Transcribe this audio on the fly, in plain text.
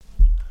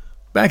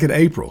Back in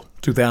April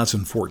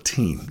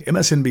 2014,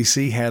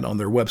 MSNBC had on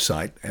their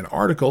website an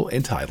article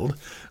entitled,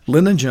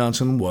 "Lyndon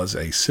Johnson was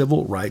a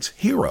civil rights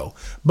hero,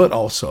 but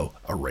also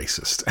a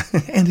racist."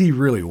 And he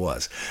really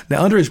was.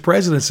 Now, under his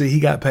presidency, he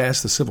got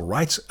passed the Civil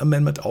Rights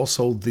Amendment,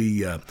 also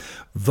the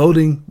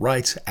Voting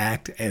Rights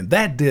Act, and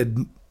that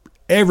did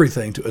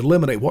everything to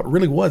eliminate what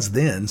really was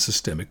then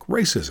systemic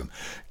racism.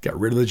 Got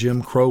rid of the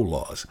Jim Crow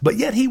laws. But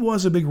yet he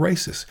was a big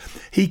racist.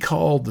 He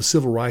called the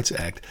Civil Rights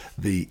Act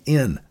the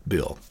In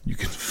Bill. You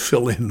can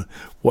fill in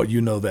what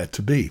you know that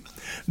to be.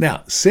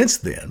 Now, since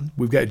then,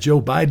 we've got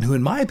Joe Biden, who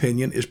in my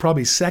opinion is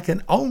probably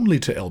second only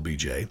to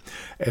LBJ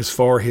as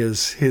far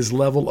as his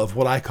level of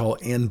what I call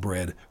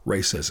in-bred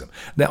racism.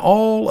 Now,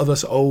 all of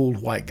us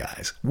old white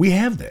guys, we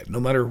have that no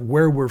matter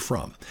where we're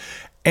from.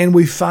 And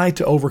we fight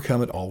to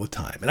overcome it all the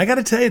time. And I got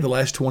to tell you, the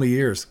last 20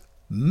 years,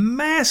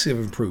 massive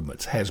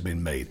improvements has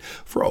been made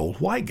for old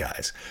white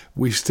guys.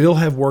 We still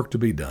have work to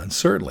be done,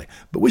 certainly,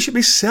 but we should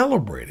be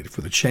celebrated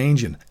for the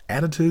change in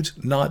attitudes,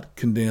 not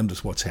condemned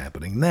as what's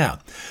happening now.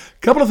 A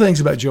couple of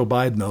things about Joe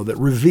Biden, though, that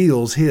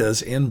reveals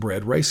his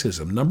inbred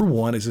racism. Number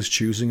one is his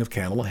choosing of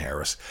Kamala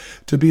Harris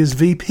to be his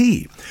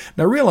VP.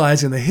 Now,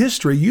 realize in the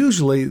history,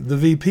 usually the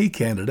VP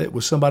candidate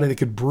was somebody that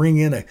could bring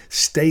in a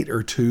state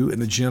or two in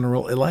the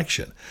general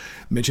election.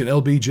 Mention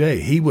LBJ.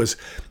 He was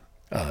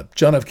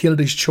John F.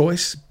 Kennedy's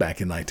choice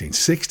back in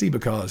 1960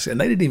 and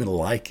they didn't even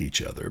like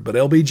each other, but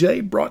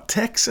LBJ brought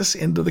Texas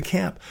into the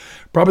camp.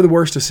 Probably the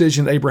worst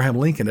decision Abraham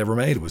Lincoln ever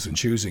made was in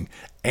choosing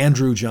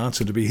Andrew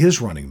Johnson to be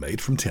his running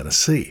mate from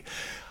Tennessee,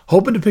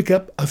 hoping to pick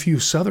up a few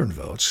Southern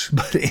votes,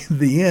 but in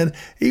the end,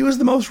 he was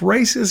the most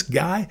racist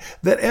guy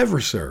that ever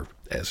served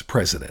as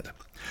president.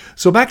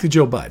 So back to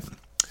Joe Biden.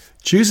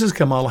 Chooses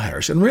Kamala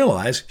Harris and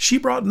realize she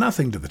brought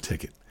nothing to the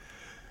ticket.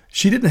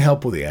 She didn't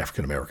help with the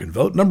African-American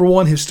vote. Number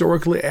one,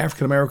 historically,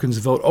 African-Americans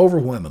vote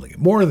overwhelmingly,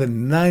 more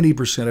than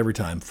 90% every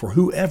time for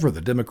whoever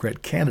the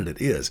Democrat candidate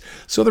is.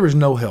 So there was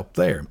no help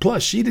there.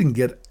 Plus, she didn't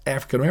get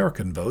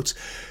African-American votes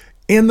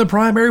in the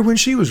primary when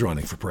she was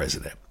running for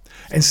president.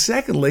 And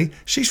secondly,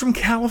 she's from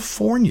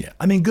California.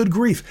 I mean, good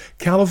grief.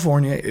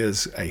 California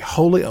is a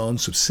wholly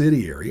owned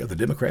subsidiary of the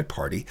Democrat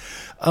Party.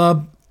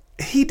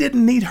 He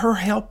didn't need her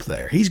help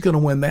there. He's going to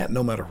win that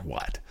no matter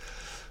what.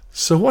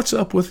 So what's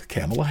up with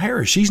Kamala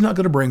Harris? She's not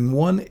going to bring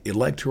one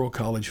electoral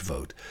college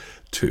vote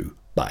to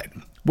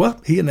Biden. Well,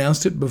 he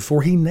announced it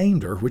before he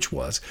named her, which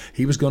was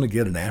he was going to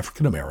get an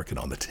African American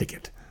on the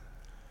ticket.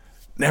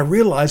 Now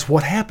realize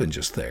what happened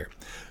just there.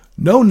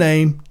 No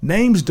name,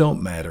 names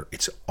don't matter.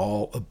 It's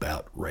all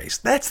about race.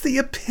 That's the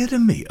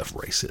epitome of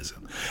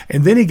racism.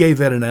 And then he gave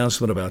that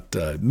announcement about,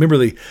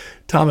 remember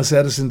Thomas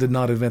Edison did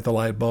not invent the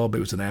light bulb.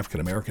 It was an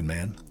African American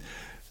man.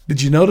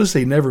 Did you notice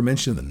they never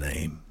mentioned the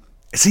name?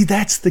 See,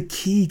 that's the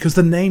key, because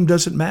the name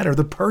doesn't matter.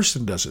 The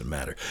person doesn't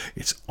matter.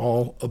 It's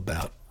all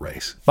about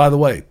race. By the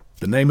way,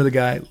 the name of the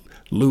guy,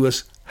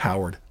 Lewis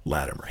Howard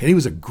Latimer. And he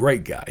was a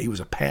great guy. He was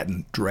a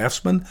patent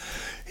draftsman.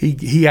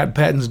 He had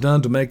patents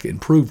done to make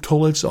improved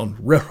toilets on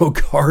railroad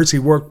cars. He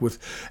worked with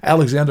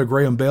Alexander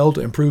Graham Bell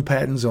to improve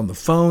patents on the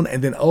phone,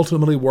 and then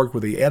ultimately worked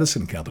with the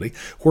Edison Company,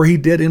 where he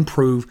did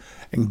improve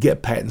and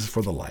get patents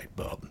for the light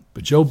bulb.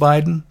 But Joe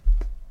Biden,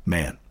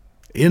 man,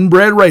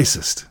 inbred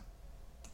racist.